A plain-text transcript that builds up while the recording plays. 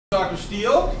Dr.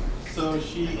 Steele. So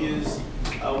she is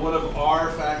one of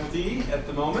our faculty at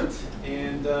the moment,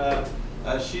 and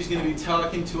she's going to be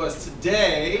talking to us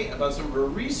today about some of her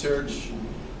research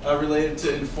related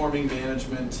to informing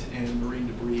management and marine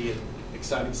debris and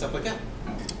exciting stuff like that.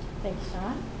 Thank you,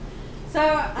 Sean. So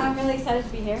I'm really excited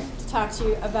to be here to talk to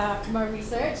you about my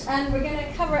research, and we're going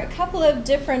to cover a couple of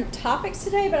different topics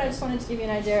today, but I just wanted to give you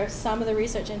an idea of some of the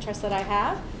research interests that I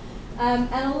have.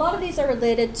 And a lot of these are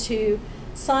related to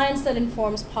science that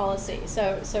informs policy,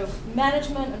 so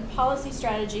management and policy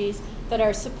strategies that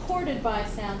are supported by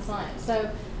sound science. So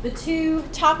the two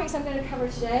topics I'm going to cover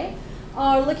today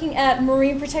are looking at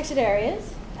marine protected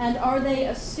areas, and are they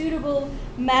a suitable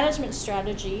management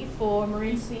strategy for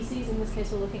marine species? In this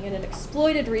case, we're looking at an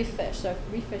exploited reef fish, so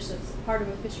reef fish that's part of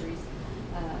a fishery.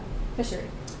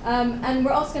 And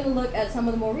we're also going to look at some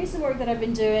of the more recent work that I've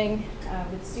been doing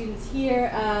with students here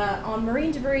on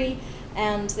marine debris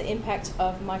and the impact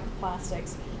of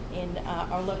microplastics in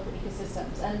our local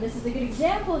ecosystems. And this is a good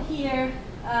example here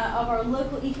of our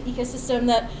local ecosystem,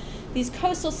 that these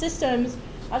coastal systems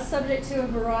are subject to a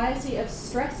variety of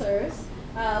stressors.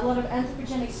 A lot of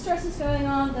anthropogenic stresses going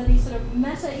on. They're these sort of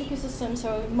meta-ecosystems,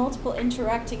 so multiple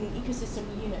interacting ecosystem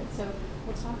units. So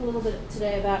we'll talk a little bit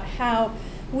today about how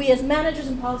we as managers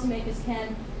and policymakers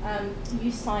can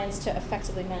use science to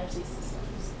effectively manage these systems.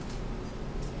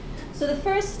 So the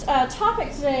first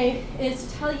topic today is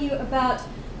to tell you about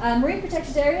marine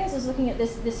protected areas. I was looking at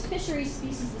this fishery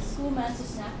species, the schoolmaster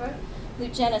snapper, the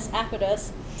genus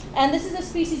Apodus. And this is a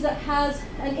species that has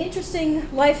an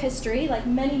interesting life history. Like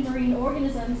many marine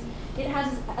organisms, it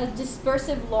has a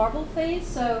dispersive larval phase.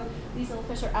 So these little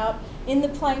fish are out in the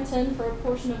plankton for a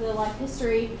portion of their life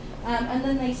history. And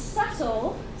then they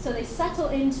settle. So they settle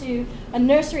into a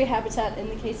nursery habitat. In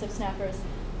the case of snappers,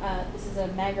 this is a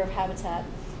mangrove habitat.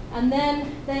 And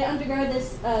then they undergo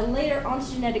this later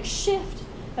ontogenetic shift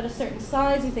at a certain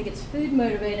size. We think it's food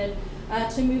motivated,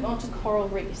 to move on to coral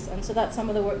reefs. And so that's some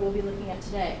of the work we'll be looking at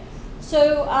today.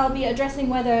 So I'll be addressing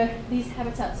whether these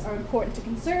habitats are important to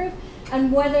conserve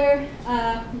and whether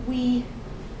we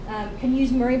can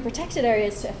use marine protected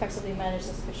areas to effectively manage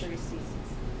this fishery species.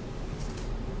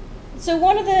 So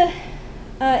one of the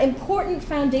important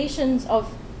foundations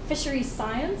of fisheries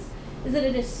science is that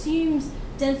it assumes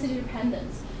density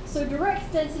dependence. So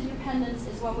direct density dependence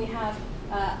is when we have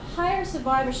higher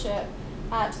survivorship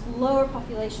at lower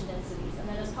population densities. And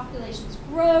then as populations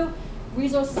grow,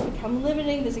 resources become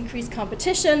limiting, there's increased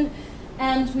competition,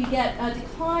 and we get a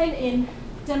decline in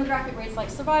demographic rates like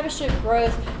survivorship,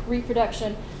 growth,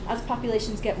 reproduction, as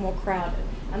populations get more crowded.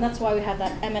 And that's why we have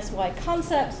that MSY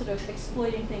concept, sort of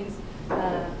exploiting things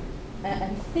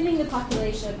and thinning the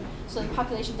population so the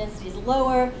population density is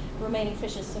lower, remaining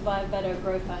fishes survive better,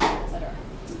 grow faster,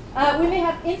 etc. We may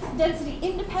have density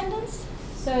independence,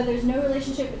 so there's no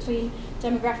relationship between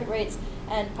demographic rates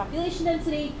and population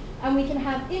density, and we can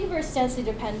have inverse density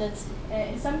dependence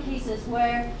in some cases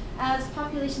where as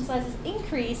population sizes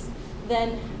increase,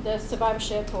 then the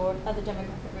survivorship or other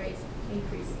demographic rates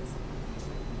increases.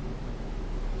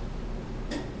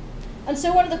 And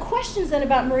so one of the questions then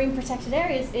about marine protected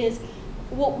areas is,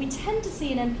 what we tend to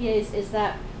see in MPAs is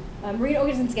that marine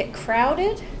organisms get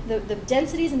crowded, the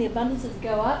densities and the abundances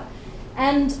go up,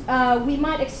 and we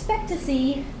might expect to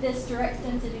see this direct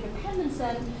density dependence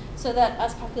then, so that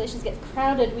as populations get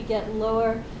crowded, we get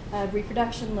lower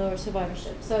reproduction, lower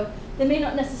survivorship. So they may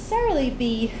not necessarily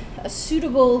be a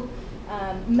suitable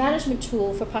management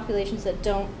tool for populations that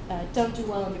don't do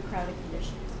well under crowded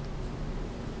conditions.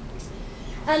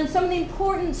 And some of the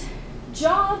important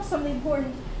jobs, some of the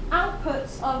important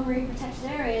outputs of marine protected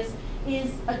areas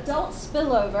is adult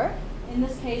spillover. In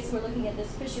this case, we're looking at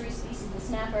this fishery species, the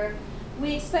snapper.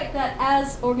 We expect that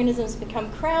as organisms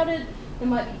become crowded, there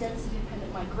might be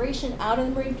density-dependent migration out of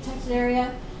the marine protected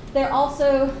area. There are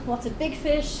also lots of big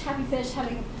fish, happy fish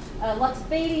having lots of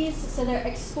babies, so they're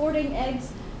exporting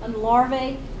eggs and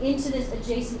larvae into this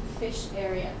adjacent fish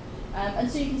area. And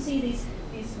so you can see these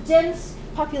dense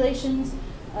populations.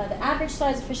 The average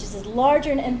size of fishes is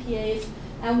larger in MPAs,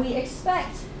 and we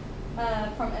expect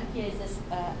from MPAs this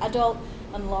adult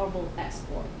and larval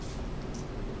export.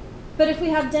 But if we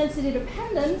have density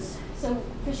dependence, so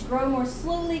fish grow more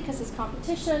slowly because there's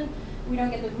competition, we don't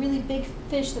get the really big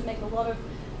fish that make a lot of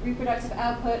reproductive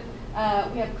output,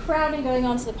 we have crowding going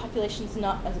on so the population's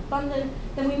not as abundant,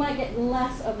 then we might get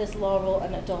less of this larval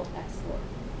and adult export.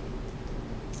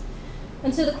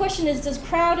 And so the question is, does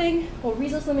crowding or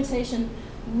resource limitation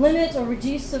limit or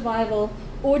reduce survival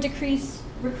or decrease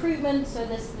recruitment, so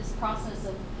this process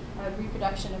of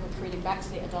reproduction and recruiting back to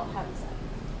the adult habitat?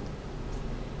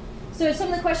 So some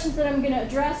of the questions that I'm going to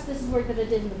address, this is work that I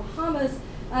did in the Bahamas,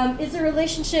 Is there a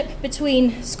relationship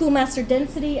between schoolmaster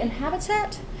density and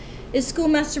habitat? Is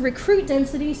schoolmaster recruit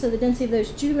density, so the density of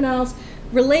those juveniles,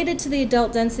 related to the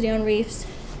adult density on reefs?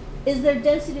 Is there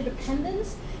density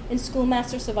dependence in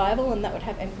schoolmaster survival, and that would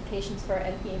have implications for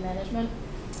MPA management?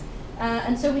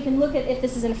 And so we can look at if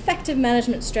this is an effective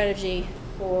management strategy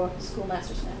for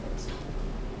schoolmaster snappers.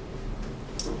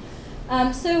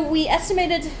 So we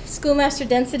estimated schoolmaster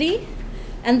density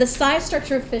and the size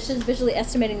structure of fishes, visually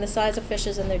estimating the size of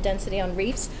fishes and their density on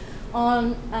reefs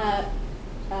on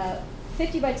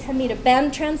 50 by 10 meter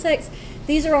band transects.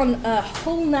 These are on a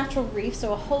whole natural reef,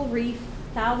 so a whole reef,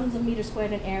 thousands of meters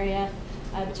squared in area,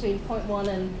 between 0.1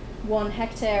 and 1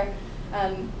 hectare.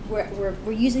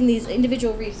 We're using these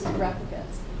individual reefs as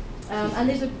replicas. And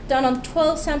these were done on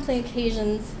 12 sampling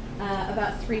occasions,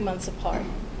 about 3 months apart.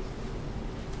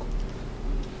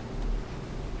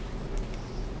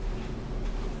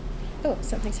 Oh,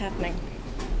 something's happening.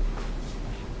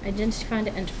 Identify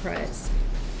the enterprise.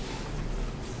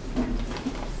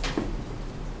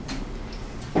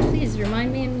 Please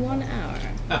remind me in 1 hour.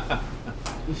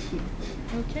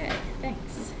 Okay,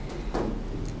 thanks.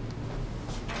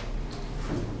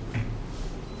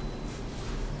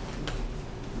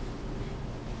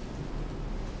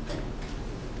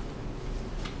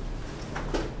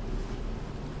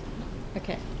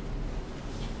 Okay,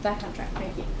 back on track,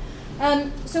 thank you.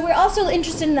 So we're also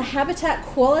interested in the habitat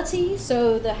quality,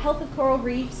 so the health of coral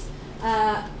reefs,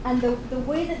 and the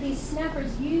way that these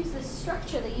snappers use this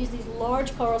structure. They use these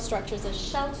large coral structures as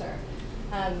shelter,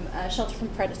 shelter from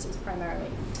predators primarily.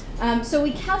 So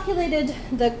we calculated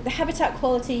the habitat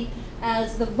quality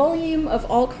as the volume of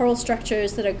all coral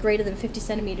structures that are greater than 50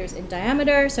 centimeters in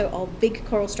diameter, so all big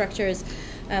coral structures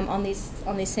on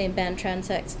these same band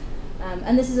transects.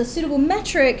 And this is a suitable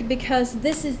metric because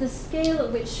this is the scale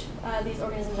at which these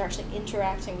organisms are actually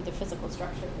interacting with the physical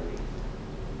structure of the reef.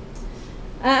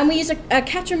 And we use a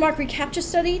capture mark recapture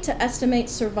study to estimate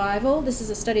survival. This is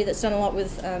a study that's done a lot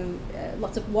with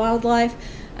lots of wildlife.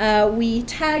 We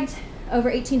tagged over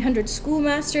 1,800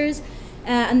 schoolmasters,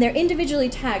 and they're individually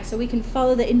tagged, so we can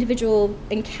follow the individual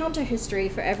encounter history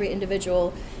for every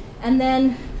individual. And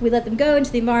then we let them go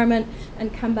into the environment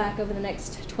and come back over the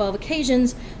next 12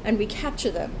 occasions and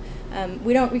recapture them.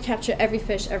 We don't recapture every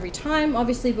fish every time,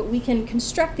 obviously, but we can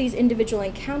construct these individual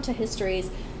encounter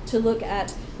histories to look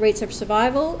at rates of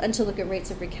survival and to look at rates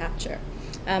of recapture.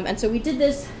 And so we did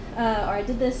this, or I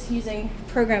did this using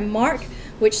program MARC,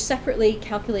 which separately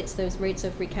calculates those rates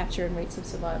of recapture and rates of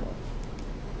survival.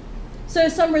 So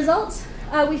some results.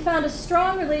 We found a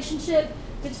strong relationship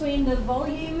between the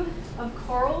volume of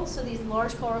coral, so these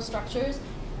large coral structures,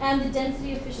 and the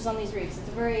density of fishes on these reefs. It's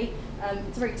a very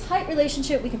tight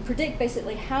relationship. We can predict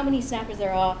basically how many snappers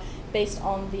there are based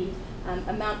on the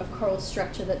amount of coral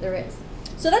structure that there is.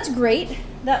 So that's great.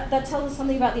 That tells us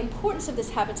something about the importance of this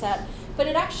habitat, but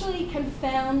it actually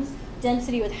confounds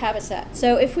density with habitat.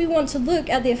 So if we want to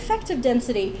look at the effective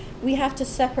density, we have to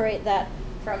separate that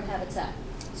from habitat.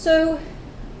 So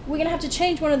we're going to have to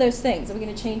change one of those things. Are we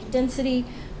going to change density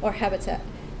or habitat?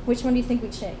 Which one do you think we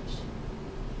changed?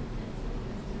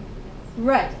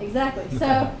 Right, exactly.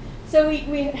 So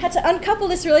we had to uncouple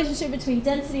this relationship between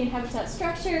density and habitat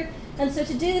structure. And so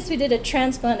to do this, we did a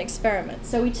transplant experiment.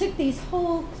 So we took these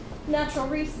whole natural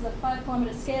reefs, the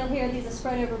 5-kilometer scale here. These are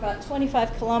spread over about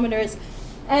 25 kilometers.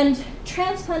 And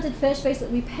transplanted fish,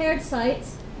 basically we paired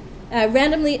sites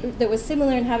randomly that was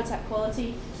similar in habitat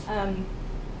quality,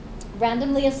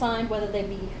 randomly assigned, whether they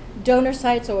be donor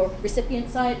sites or recipient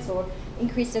sites or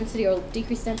increased density or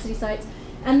decreased density sites.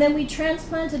 And then we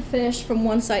transplanted fish from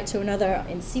one site to another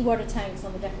in seawater tanks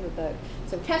on the deck of a boat.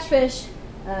 So catch fish,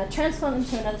 transplant them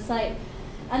to another site.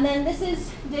 And then this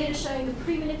is data showing the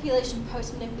pre-manipulation,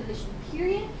 post-manipulation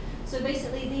period. So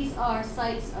basically these are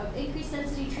sites of increased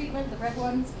density treatment, the red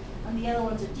ones, and the yellow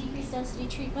ones are decreased density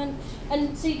treatment.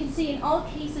 And so you can see in all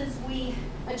cases we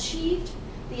achieved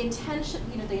the intention,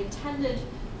 the intended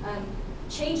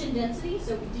change in density,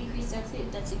 so we decreased density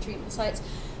at density treatment sites.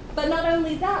 But not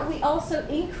only that, we also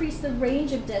increase the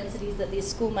range of densities that these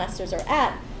schoolmasters are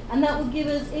at, and that will give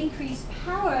us increased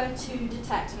power to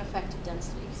detect an effective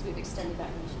density, because we've extended that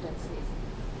range of densities.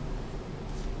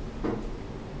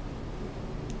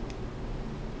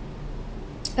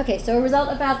 Okay, so a result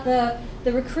about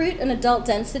the recruit and adult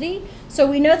density. So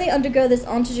we know they undergo this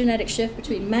ontogenetic shift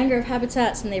between mangrove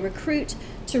habitats and they recruit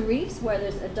to reefs where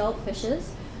there's adult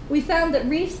fishes. We found that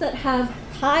reefs that have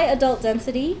high adult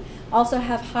density also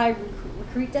have high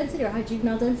recruit density or high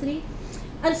juvenile density.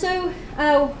 And so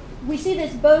we see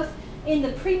this both in the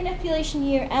pre-manipulation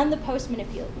year and the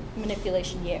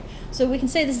post-manipulation year. So we can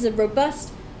say this is a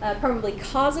robust, probably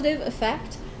causative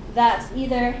effect that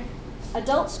either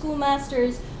adult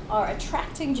schoolmasters are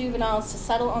attracting juveniles to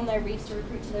settle on their reefs, to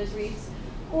recruit to those reefs,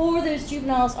 or those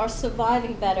juveniles are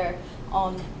surviving better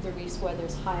on the reefs where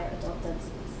there's higher adult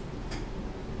densities.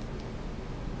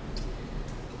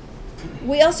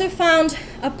 We also found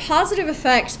a positive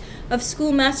effect of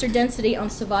schoolmaster density on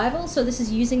survival. So this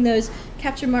is using those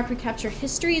capture, mark, recapture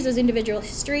histories, those individual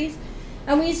histories.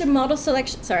 And we used a model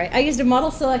selection, I used a model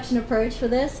selection approach for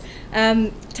this,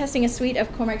 testing a suite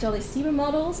of Cormack-Jolly-Seaman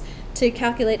models to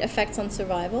calculate effects on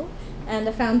survival. And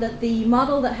I found that the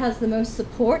model that has the most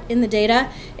support in the data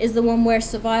is the one where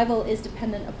survival is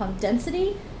dependent upon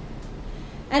density.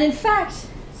 And in fact,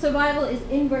 survival is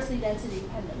inversely density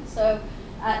dependent. So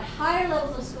at higher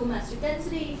levels of schoolmaster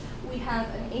density, we have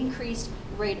an increased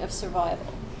rate of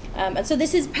survival. And so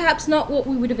this is perhaps not what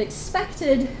we would have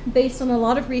expected based on a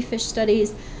lot of reef fish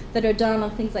studies that are done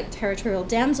on things like territorial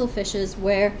damselfishes,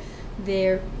 where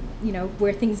they're,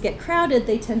 where things get crowded,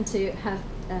 they tend to have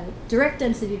direct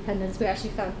density dependence. We actually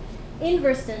found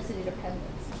inverse density dependence.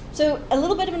 So a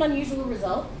little bit of an unusual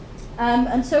result.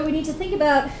 And so we need to think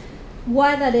about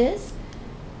why that is.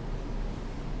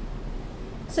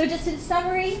 So just in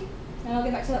summary, and I'll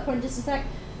get back to that point in just a sec,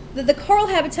 the coral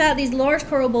habitat, these large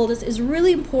coral boulders, is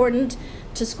really important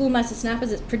to schoolmaster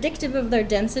snappers. It's predictive of their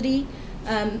density.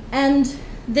 And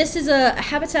this is a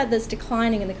habitat that's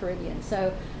declining in the Caribbean.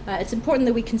 So it's important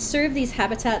that we conserve these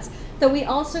habitats, that we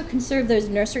also conserve those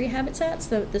nursery habitats,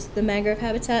 the mangrove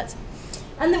habitats,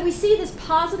 and that we see this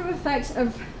positive effect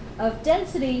of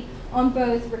density on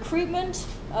both recruitment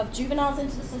of juveniles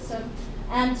into the system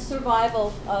and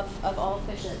survival of all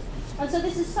fishes. And so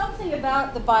this is something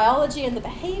about the biology and the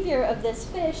behavior of this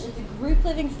fish. It's a group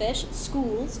living fish, it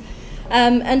schools.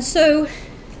 And so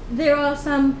there are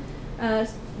some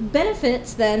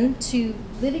benefits then to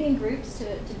living in groups,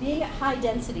 to being at high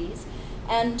densities.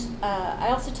 And I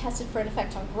also tested for an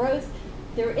effect on growth.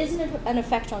 There isn't an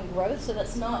effect on growth, so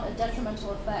that's not a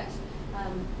detrimental effect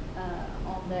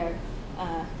on their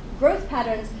growth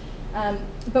patterns.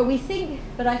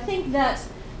 But I think that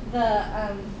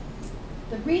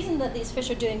the reason that these fish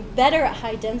are doing better at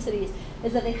high densities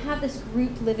is that they have this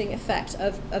group living effect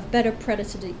of better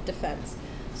predator defense.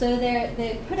 So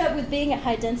they put up with being at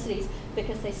high densities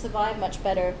because they survive much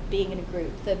better being in a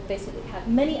group. They basically have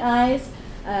many eyes,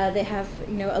 they have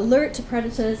alert to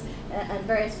predators and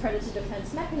various predator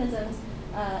defense mechanisms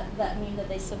that mean that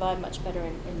they survive much better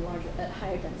at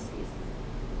higher densities.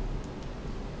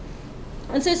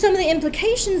 And so some of the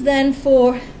implications then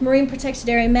for marine protected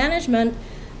area management,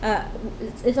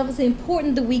 it's obviously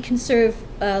important that we conserve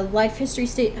life history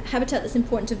habitat that's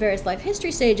important to various life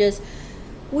history stages.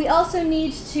 We also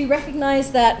need to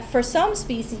recognize that for some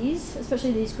species,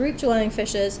 especially these group dwelling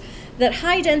fishes, that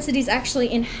high densities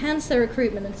actually enhance their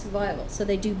recruitment and survival. So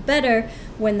they do better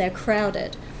when they're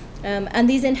crowded. And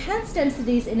these enhanced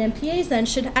densities in MPAs then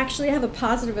should actually have a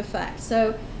positive effect.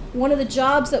 So one of the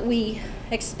jobs that we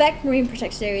expect marine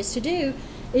protected areas to do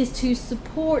is to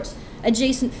support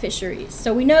adjacent fisheries.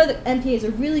 So we know that MPAs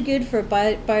are really good for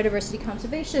biodiversity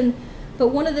conservation, but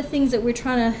one of the things that we're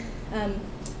trying to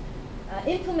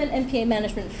implement MPA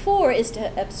management for is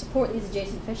to support these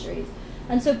adjacent fisheries.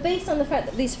 And so based on the fact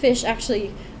that these fish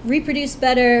actually reproduce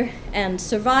better and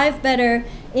survive better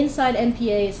inside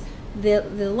MPAs,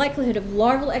 the likelihood of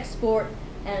larval export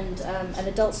and an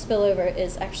adult spillover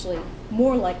is actually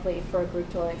more likely for a group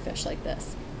dwelling fish like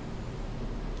this.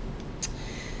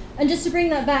 And just to bring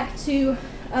that back to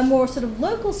a more sort of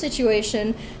local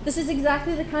situation, this is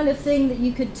exactly the kind of thing that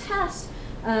you could test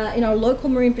in our local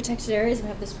marine protected areas. We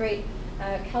have this great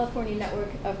California network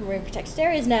of marine protected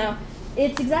areas now.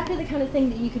 It's exactly the kind of thing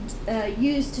that you could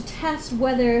use to test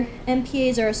whether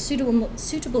MPAs are a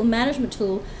suitable management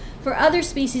tool for other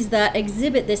species that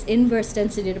exhibit this inverse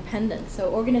density dependence. So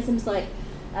organisms like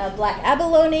black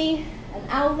abalone and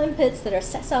owl limpets that are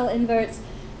sessile inverts,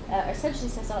 essentially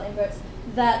sessile inverts,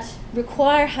 that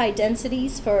require high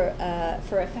densities for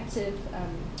effective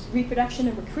reproduction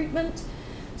and recruitment.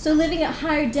 So living at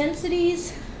higher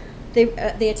densities,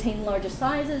 they attain larger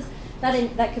sizes.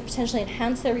 That could potentially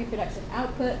enhance their reproductive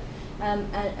output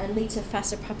and lead to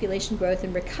faster population growth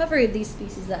and recovery of these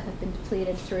species that have been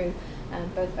depleted through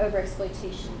both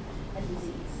overexploitation and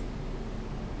disease.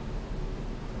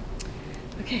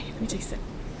 Okay, let me take a sip.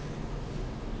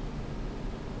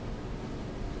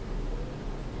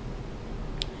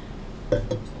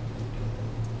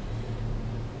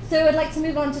 So I'd like to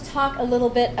move on to talk a little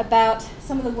bit about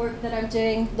some of the work that I'm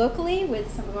doing locally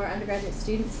with some of our undergraduate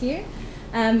students here.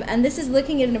 And this is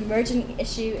looking at an emerging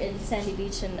issue in Sandy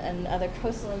Beach and other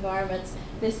coastal environments,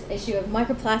 this issue of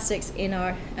microplastics in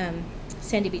our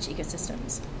Sandy Beach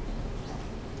ecosystems.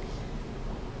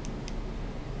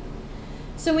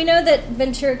 So we know that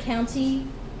Ventura County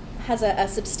has a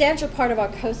substantial part of our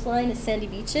coastline is sandy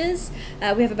beaches.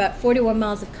 We have about 41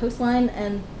 miles of coastline,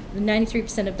 and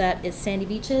 93% of that is sandy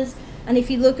beaches. And if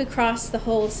you look across the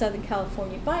whole Southern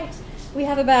California bight, we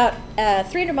have about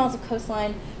 300 miles of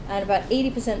coastline, and about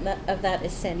 80% of that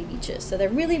is sandy beaches. So they're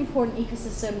a really important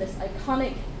ecosystem. This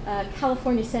iconic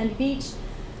California sandy beach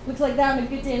looks like that on a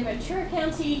good day in Ventura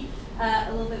County,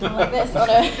 a little bit more like this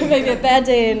on maybe a bad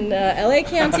day in LA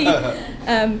County.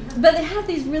 But they have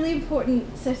these really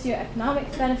important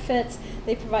socioeconomic benefits.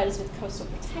 They provide us with coastal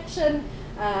protection.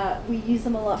 We use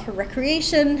them a lot for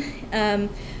recreation.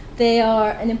 They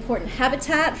are an important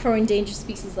habitat for endangered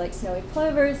species like snowy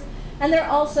plovers. And they're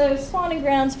also spawning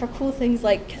grounds for cool things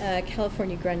like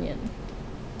California grunion.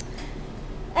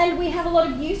 And we have a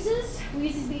lot of uses. We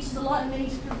use these beaches a lot in many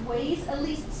different ways. At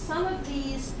least some of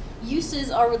these uses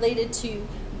are related to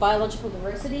biological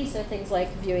diversity, so things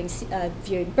like viewing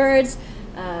birds,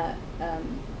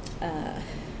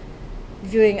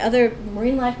 viewing other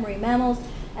marine life, marine mammals,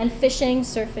 and fishing,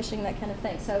 surf fishing, that kind of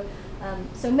thing. So,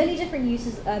 so many different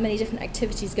uses, many different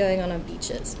activities going on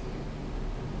beaches.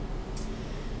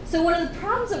 So one of the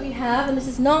problems that we have, and this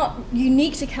is not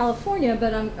unique to California,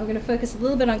 but I'm going to focus a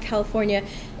little bit on California,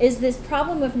 is this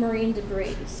problem of marine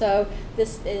debris. So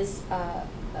this is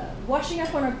washing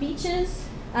up on our beaches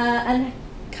and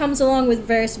comes along with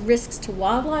various risks to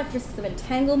wildlife, risks of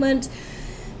entanglement.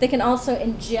 They can also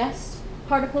ingest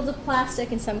particles of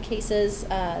plastic in some cases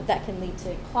that can lead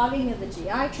to clogging of the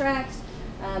GI tract.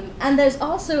 And there's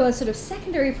also a sort of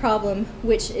secondary problem,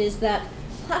 which is that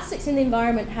plastics in the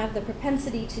environment have the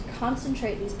propensity to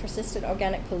concentrate these persistent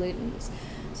organic pollutants.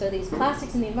 So these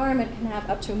plastics in the environment can have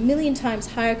up to 1 million times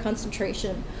higher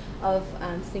concentration of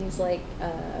things like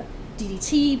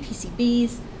DDT,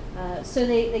 PCBs. So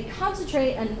they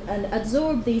concentrate and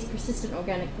absorb these persistent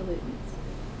organic pollutants.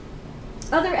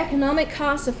 Other economic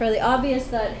costs are fairly obvious,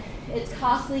 that it's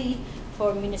costly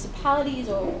for municipalities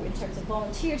or in terms of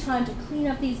volunteer time to clean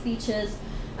up these beaches.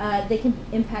 They can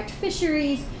impact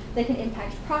fisheries. They can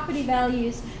impact property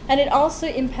values, and it also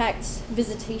impacts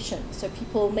visitation. So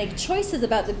people make choices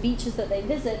about the beaches that they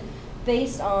visit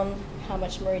based on how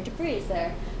much marine debris is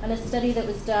there. And a study that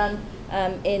was done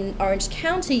in Orange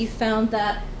County found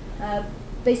that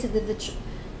basically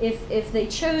if they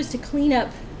chose to clean up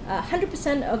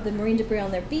 100% of the marine debris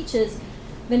on their beaches,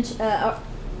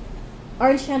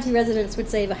 Orange County residents would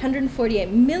save $148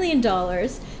 million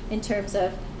in terms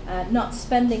of not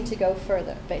spending to go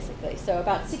further, basically. So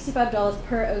about $65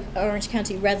 per Orange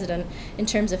County resident in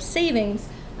terms of savings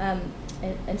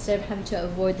instead of having to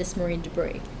avoid this marine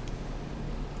debris.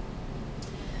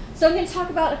 So I'm going to talk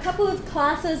about a couple of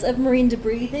classes of marine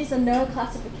debris. These are NOAA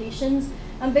classifications.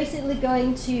 I'm basically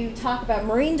going to talk about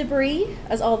marine debris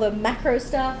as all the macro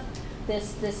stuff,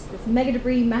 this mega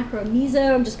debris, macro,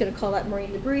 meso. I'm just going to call that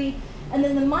marine debris. And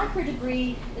then the micro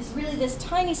debris is really this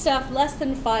tiny stuff less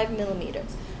than 5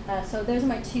 millimeters. So those are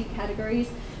my two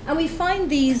categories. And we find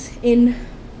these in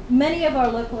many of our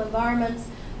local environments,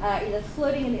 either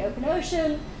floating in the open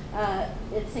ocean,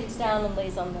 it sinks down and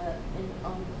lays on the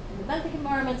benthic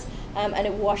environments, and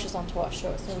it washes onto our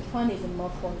shores. So we find these in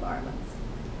multiple environments.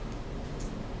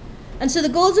 And so the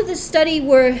goals of this study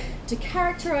were to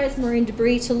characterize marine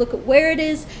debris, to look at where it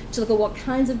is, to look at what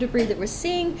kinds of debris that we're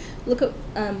seeing, look at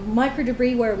micro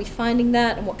debris, where are we finding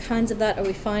that, and what kinds of that are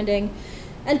we finding,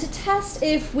 and to test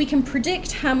if we can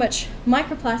predict how much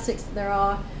microplastics there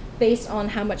are based on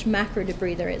how much macro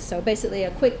debris there is. So basically a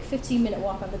quick 15-minute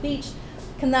walk on the beach,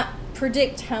 can that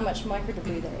predict how much micro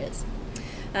debris there is?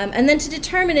 And then to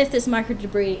determine if this micro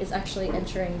debris is actually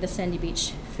entering the sandy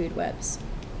beach food webs.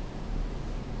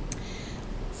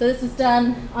 So this was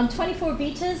done on 24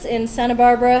 beaches in Santa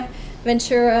Barbara,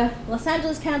 Ventura, Los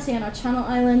Angeles County, and our Channel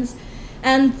Islands.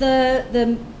 And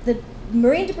the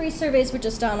marine debris surveys were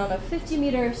just done on a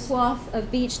 50-meter swath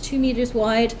of beach, 2 meters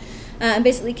wide, and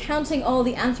basically counting all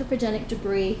the anthropogenic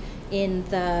debris in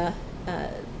the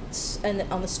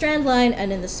on the strand line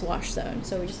and in the swash zone.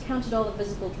 So we just counted all the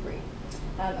visible debris.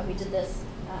 And we did this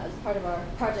as part of our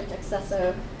Project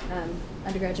Accesso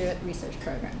undergraduate research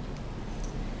program.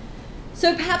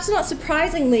 So perhaps not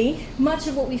surprisingly, much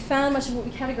of what we found, much of what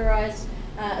we categorized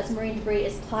as marine debris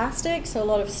is plastic. So a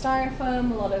lot of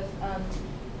styrofoam, a lot of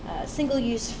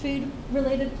single-use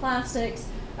food-related plastics,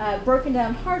 broken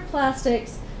down hard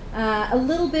plastics, a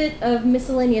little bit of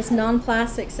miscellaneous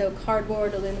non-plastic, so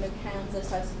cardboard, aluminum cans, those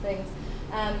types of things,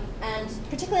 and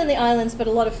particularly on the islands, but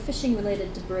a lot of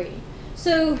fishing-related debris.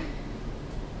 So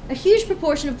a huge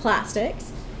proportion of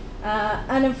plastics,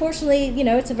 and unfortunately, you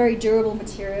know, it's a very durable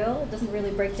material. It doesn't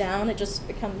really break down. It just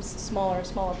becomes smaller and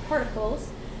smaller particles.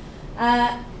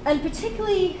 And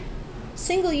particularly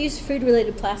single-use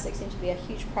food-related plastic seems to be a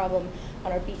huge problem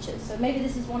on our beaches. So maybe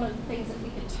this is one of the things that we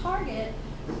could target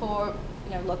for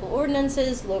local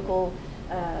ordinances, local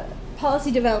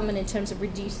policy development in terms of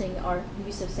reducing our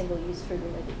use of single-use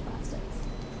food-related plastics.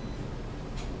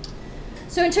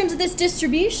 So in terms of this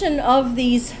distribution of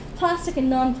these plastic and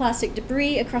non-plastic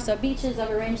debris across our beaches, I've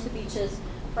arranged the beaches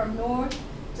from north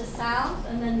to south,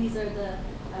 and then these are the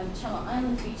Channel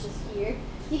Islands beaches here.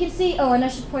 You can see, oh, and I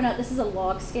should point out, this is a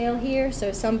log scale here,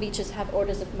 so some beaches have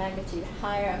orders of magnitude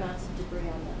higher amounts of debris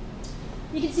on them.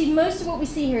 You can see most of what we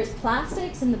see here is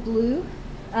plastics in the blue.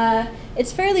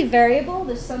 It's fairly variable.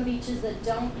 There's some beaches that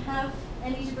don't have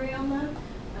any debris on them.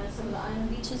 Some of the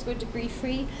island beaches were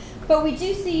debris-free. But we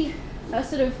do see a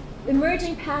sort of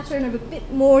emerging pattern of a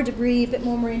bit more debris, a bit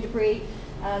more marine debris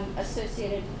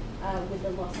associated with the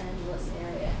Los Angeles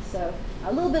area. So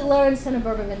a little bit lower in Santa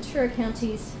Barbara, Ventura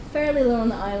counties, fairly low on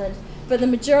the island, but the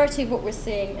majority of what we're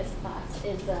seeing is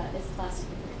plastic debris.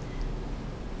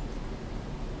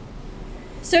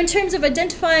 So in terms of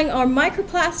identifying our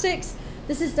microplastics,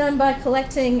 this is done by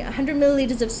collecting 100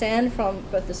 milliliters of sand from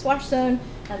both the swash zone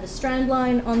and the strand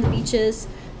line on the beaches.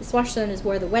 The swash zone is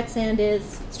where the wet sand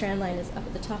is. The strand line is up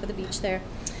at the top of the beach there.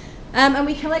 And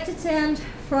we collected sand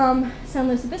from San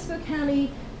Luis Obispo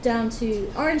County down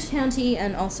to Orange County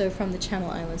and also from the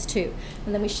Channel Islands too.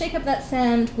 And then we shake up that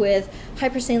sand with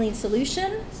hypersaline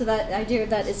solution. So the idea of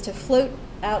that is to float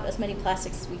out as many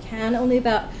plastics as we can. Only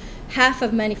about half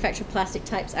of manufactured plastic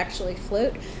types actually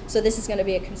float. So this is going to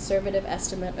be a conservative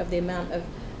estimate of the amount of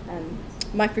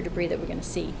micro debris that we're going to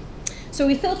see. So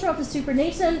we filter off the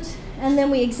supernatant, and then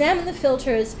we examine the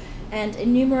filters and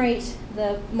enumerate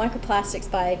the microplastics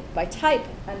by type,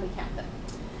 and we count them.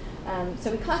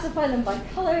 So we classify them by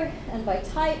color and by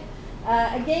type.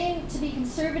 Again, to be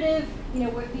conservative,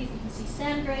 where you can see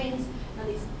sand grains and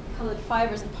these colored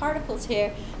fibers and particles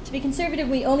here. To be conservative,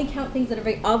 we only count things that are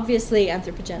very obviously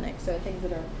anthropogenic, so things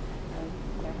that are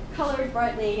colored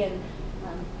brightly and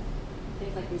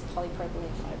things like these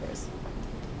polypropylene fibers.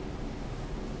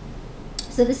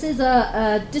 So this is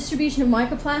a distribution of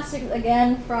microplastics,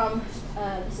 again, from,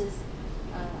 this is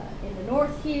in the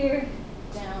north here,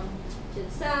 down to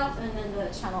the south, and then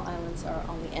the Channel Islands are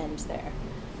on the end there.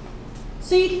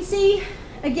 So you can see,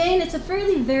 again, it's a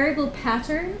fairly variable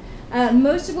pattern.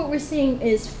 Most of what we're seeing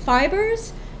is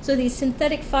fibers, so these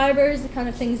synthetic fibers, the kind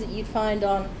of things that you'd find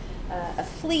on a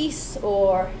fleece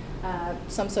or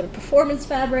some sort of performance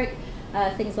fabric,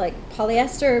 things like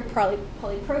polyester,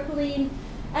 polypropylene,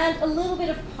 and a little bit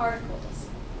of particles.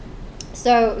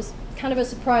 So it was kind of a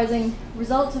surprising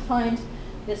result to find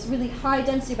this really high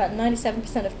density, about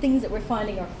 97% of things that we're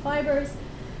finding are fibers.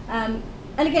 And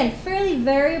again, fairly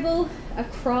variable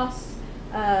across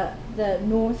the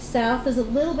north-south. There's a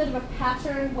little bit of a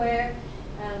pattern where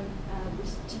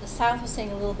to the south we're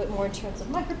seeing a little bit more in terms of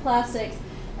microplastics.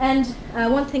 And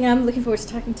one thing I'm looking forward to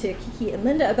talking to Kiki and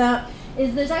Linda about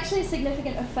is there's actually a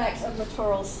significant effect of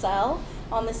littoral cell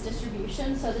on this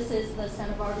distribution. So this is the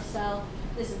Santa Barbara cell,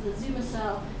 this is the Zuma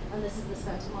cell, and this is the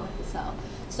Santa Monica cell.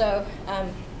 So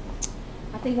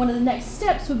I think one of the next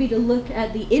steps would be to look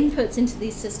at the inputs into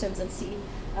these systems and see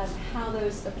how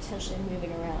those are potentially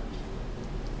moving around.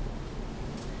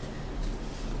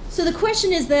 So the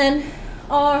question is then,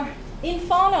 are in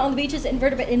fauna on the beaches,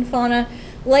 invertebrate in fauna,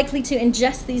 likely to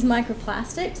ingest these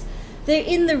microplastics? They're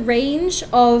in the range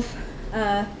of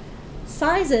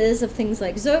sizes of things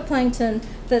like zooplankton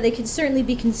that they could certainly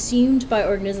be consumed by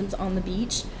organisms on the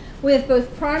beach. We have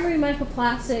both primary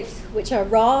microplastics, which are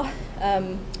raw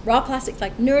plastics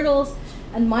like nurdles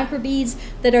and microbeads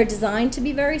that are designed to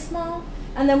be very small.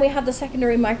 And then we have the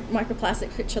secondary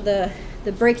microplastics, which are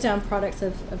the breakdown products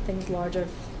of things larger,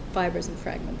 fibers and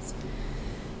fragments.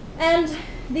 And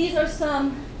these are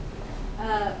some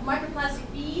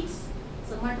microplastic beads,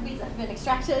 some microbeads that have been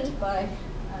extracted by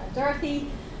Dorothy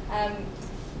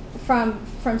from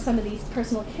some of these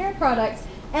personal care products.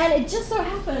 And it just so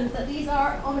happens that these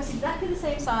are almost exactly the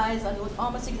same size and look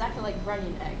almost exactly like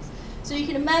Runyon eggs. So you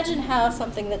can imagine how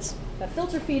something that's a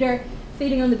filter feeder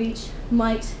feeding on the beach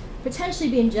might potentially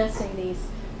be ingesting these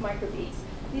microbeads.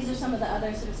 These are some of the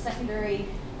other sort of secondary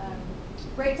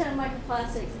breakdown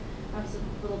microplastics, some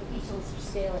little beetles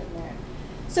scale in there.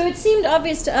 So it seemed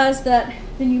obvious to us that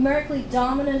the numerically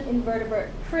dominant invertebrate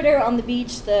critter on the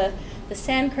beach, the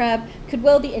sand crab, could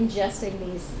well be ingesting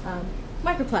these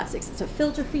microplastics. It's a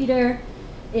filter feeder.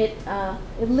 It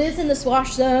lives in the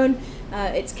swash zone.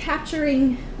 It's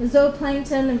capturing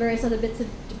zooplankton and various other bits of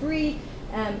debris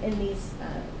in these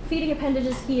feeding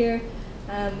appendages here.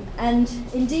 And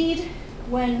indeed,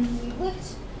 when we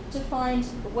looked to find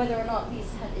whether or not these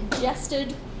had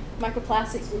ingested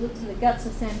microplastics. We looked in the guts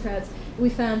of sand crabs. We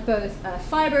found both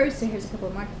fibers, so here's a couple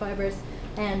of microfibers,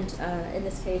 and in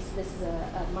this case, this is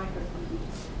a microplastic.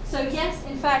 So yes,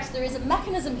 in fact, there is a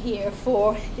mechanism here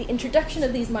for the introduction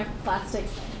of these microplastics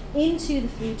into the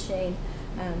food chain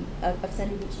of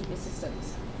sandy beach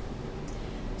ecosystems.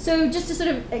 So just to sort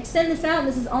of extend this out,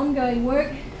 this is ongoing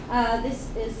work. This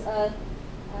is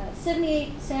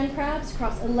 78 sand crabs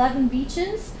across 11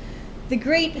 beaches. The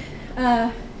great,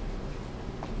 so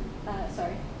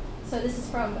this is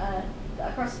from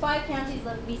across 5 counties,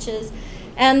 11 beaches,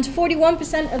 and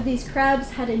 41% of these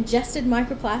crabs had ingested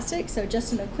microplastics. So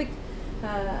just in a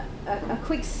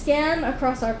quick scan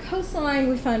across our coastline,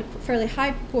 we found a fairly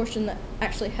high proportion that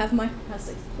actually have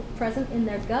microplastics present in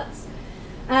their guts.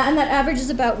 And that averages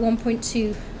about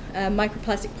 1.2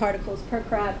 microplastic particles per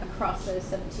crab across those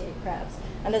 78 crabs.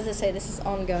 And as I say, this is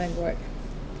ongoing work.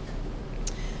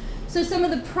 So some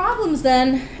of the problems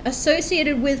then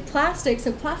associated with plastics,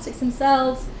 so plastics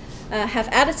themselves have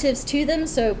additives to them,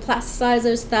 so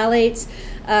plasticizers, phthalates,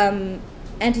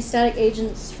 anti-static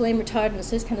agents, flame retardants,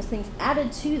 those kind of things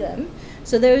added to them.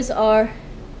 So those are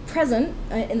present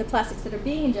in the plastics that are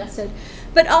being ingested,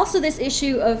 but also this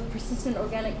issue of persistent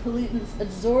organic pollutants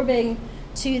absorbing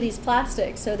to these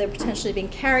plastics, so they're potentially being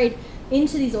carried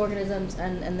into these organisms,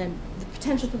 and then the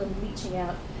potential for them leaching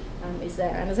out is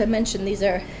there. And as I mentioned, these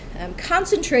are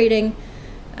concentrating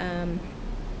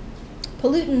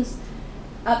pollutants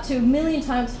up to 1 million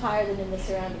times higher than in the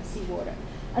surrounding seawater.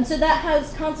 And so that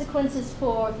has consequences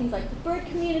for things like the bird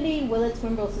community, willets,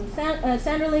 wimbles, and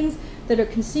sanderlings that are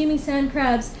consuming sand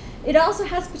crabs. It also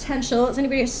has potential. Is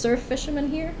anybody a surf fisherman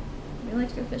here? You like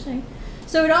to go fishing?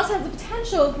 So it also has the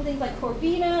potential for things like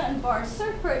corbina and bar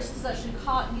surf perch that's actually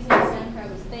caught using the sand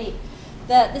crab as bait.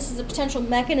 That this is a potential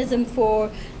mechanism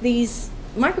for these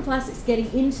microplastics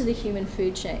getting into the human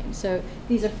food chain. So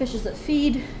these are fishes that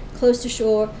feed close to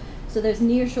shore. So there's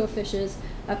near-shore fishes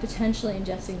potentially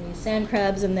ingesting these sand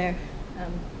crabs and their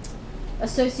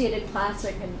associated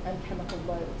plastic and chemical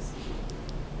loads.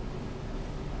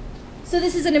 So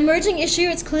this is an emerging issue.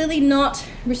 It's clearly not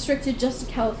restricted just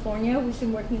to California. We've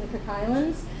been working in the Cook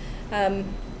Islands.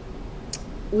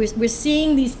 We're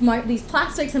seeing these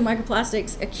plastics and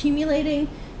microplastics accumulating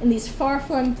in these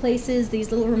far-flung places, these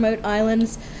little remote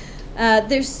islands.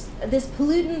 There's this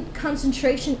pollutant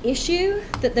concentration issue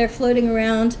that they're floating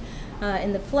around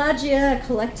in the pelagia,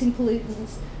 collecting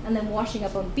pollutants, and then washing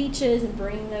up on beaches and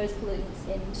bringing those pollutants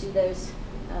into those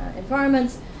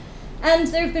environments. And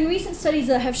there have been recent studies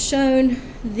that have shown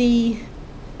the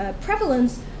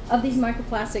prevalence of these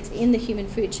microplastics in the human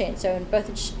food chain, so in both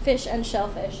fish and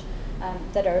shellfish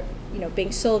that are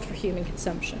being sold for human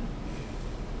consumption.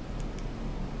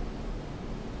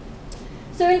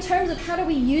 So in terms of how do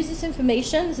we use this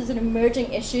information, this is an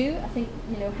emerging issue. I think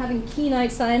having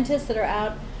keen-eyed scientists that are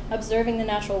out observing the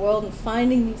natural world and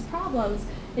finding these problems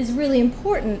is really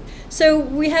important. So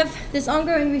we have this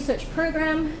ongoing research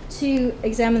program to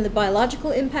examine the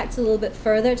biological impacts a little bit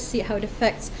further to see how it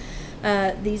affects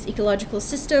these ecological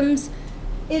systems.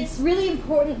 It's really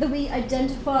important that we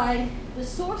identify the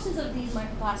sources of these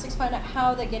microplastics, find out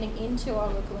how they're getting into our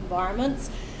local environments,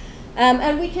 and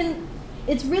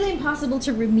it's really impossible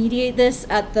to remediate this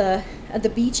at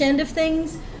the beach end of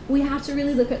things. We have to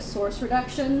really look at source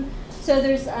reduction. So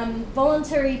there's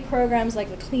voluntary programs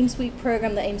like the Clean Sweep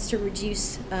program that aims to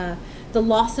reduce the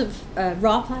loss of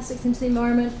raw plastics into the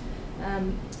environment.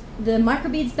 The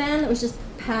microbeads ban that was just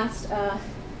passed a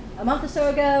month or so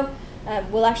ago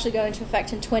will actually go into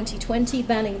effect in 2020,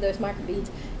 banning those microbead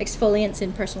exfoliants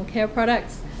in personal care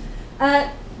products.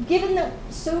 Given that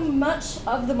so much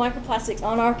of the microplastics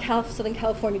on our Southern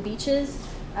California beaches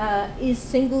is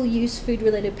single-use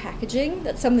food-related packaging,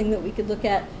 that's something that we could look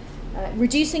at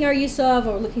reducing our use of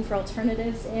or looking for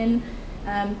alternatives in.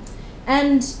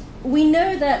 And we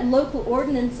know that local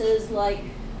ordinances like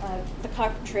the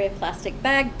carpentry plastic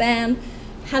bag ban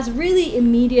has really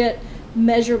immediate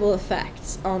measurable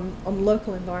effects on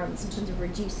local environments in terms of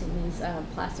reducing these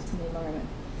plastics in the environment.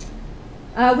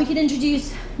 We could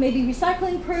introduce maybe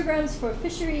recycling programs for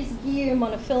fisheries, gear,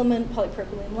 monofilament,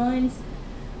 polypropylene lines.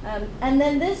 And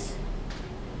then this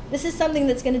is something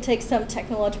that's going to take some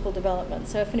technological development.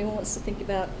 So if anyone wants to think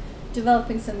about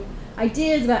developing some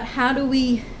ideas about how do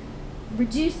we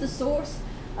reduce the source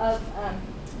of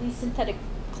these synthetic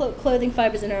clothing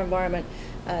fibers in our environment,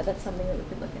 that's something that we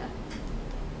could look at.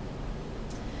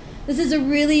 This is a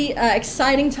really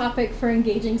exciting topic for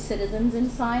engaging citizens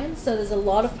in science. So there's a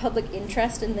lot of public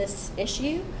interest in this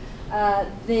issue.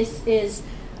 This is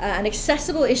an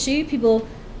accessible issue. People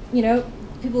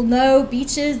know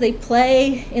beaches, they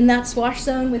play in that swash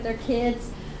zone with their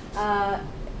kids.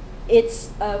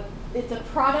 it's a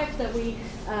product that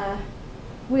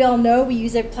we all know. We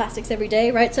use plastics every day,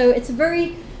 right? So it's a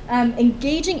very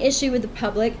engaging issue with the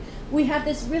public. We have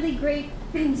this really great,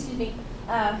 excuse me,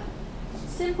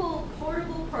 simple,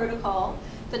 portable protocol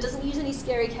that doesn't use any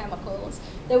scary chemicals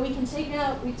that we can take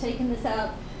out. We've taken this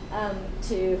out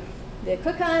to the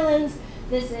Cook Islands.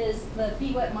 This is the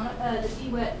BWET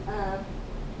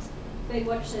Big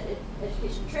Watershed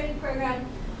Education Training Program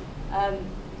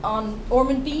on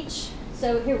Ormond Beach.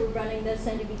 So here we're running the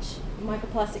Sandy Beach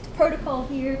Microplastics protocol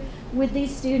here with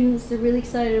these students. They're really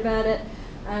excited about it.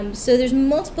 So there's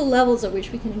multiple levels at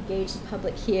which we can engage the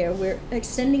public here. We're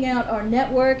extending out our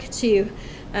network to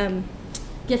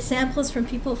get samples from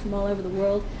people from all over the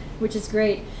world, which is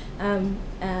great.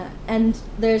 And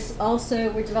there's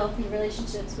also, we're developing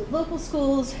relationships with local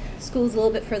schools a little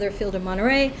bit further afield in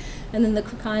Monterey, and then the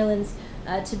Cook Islands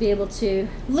to be able to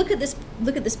look at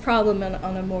this problem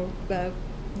on a more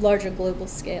larger global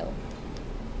scale.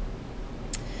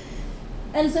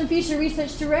 And some future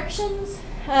research directions.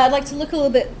 I'd like to look a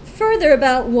little bit further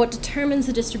about what determines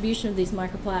the distribution of these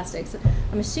microplastics.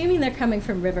 I'm assuming they're coming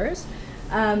from rivers.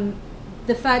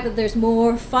 The fact that there's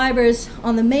more fibers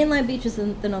on the mainland beaches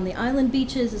than on the island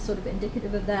beaches is sort of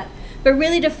indicative of that. But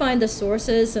really to find the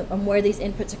sources and where these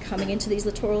inputs are coming into these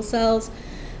littoral cells.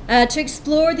 To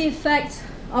explore the effect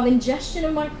of ingestion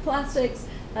of microplastics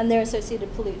and their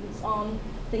associated pollutants on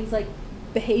things like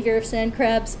behavior of sand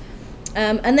crabs.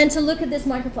 And then to look at this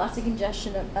microplastic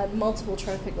ingestion at multiple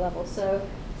trophic levels. So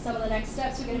some of the next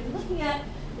steps we're going to be looking at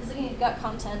is looking at gut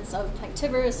contents of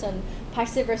planktivorous and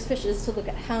piscivorous fishes to look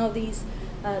at how this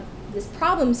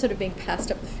problem is sort of being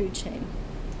passed up the food chain.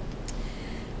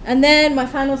 And then my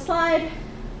final slide,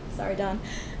 sorry Don,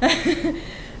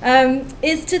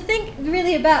 is to think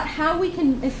really about how we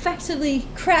can effectively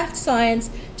craft science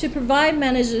to provide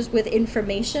managers with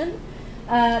information,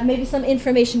 maybe some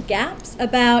information gaps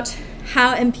about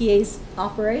how MPAs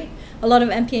operate. A lot of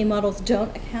MPA models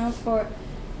don't account for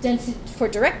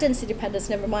direct density dependence,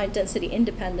 never mind density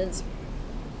independence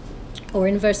or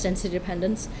inverse density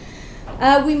dependence.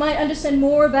 We might understand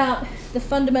more about the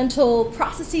fundamental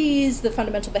processes, the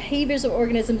fundamental behaviors of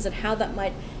organisms and how that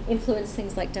might influence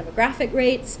things like demographic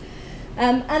rates.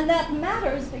 And that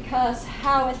matters because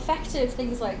how effective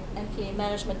things like MPA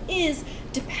management is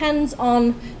depends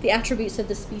on the attributes of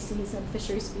the species and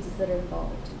fishery species that are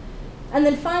involved. And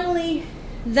then finally,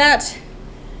 that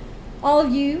all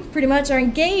of you pretty much are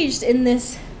engaged in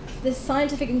this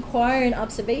scientific inquiry and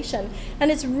observation. And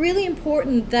it's really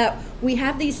important that we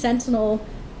have these sentinel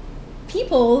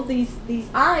people, these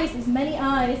eyes, these many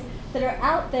eyes that are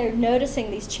out there noticing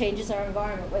these changes in our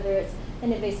environment, whether it's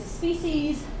an invasive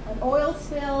species, an oil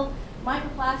spill,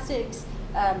 microplastics,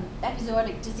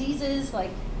 epizootic diseases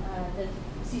like the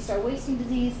sea star wasting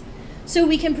disease. So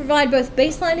we can provide both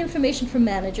baseline information for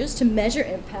managers to measure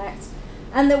impacts,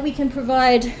 and that we can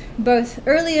provide both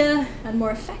earlier and more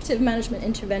effective management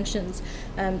interventions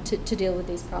to deal with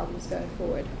these problems going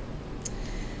forward.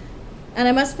 And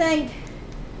I must thank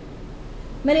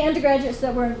many undergraduates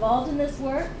that were involved in this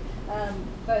work,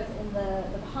 both in the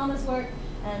Bahamas work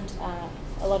and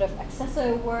a lot of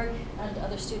Accesso work and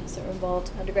other students that were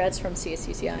involved, undergrads from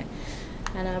CSUCI.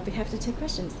 And I'll be happy to take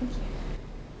questions. Thank you.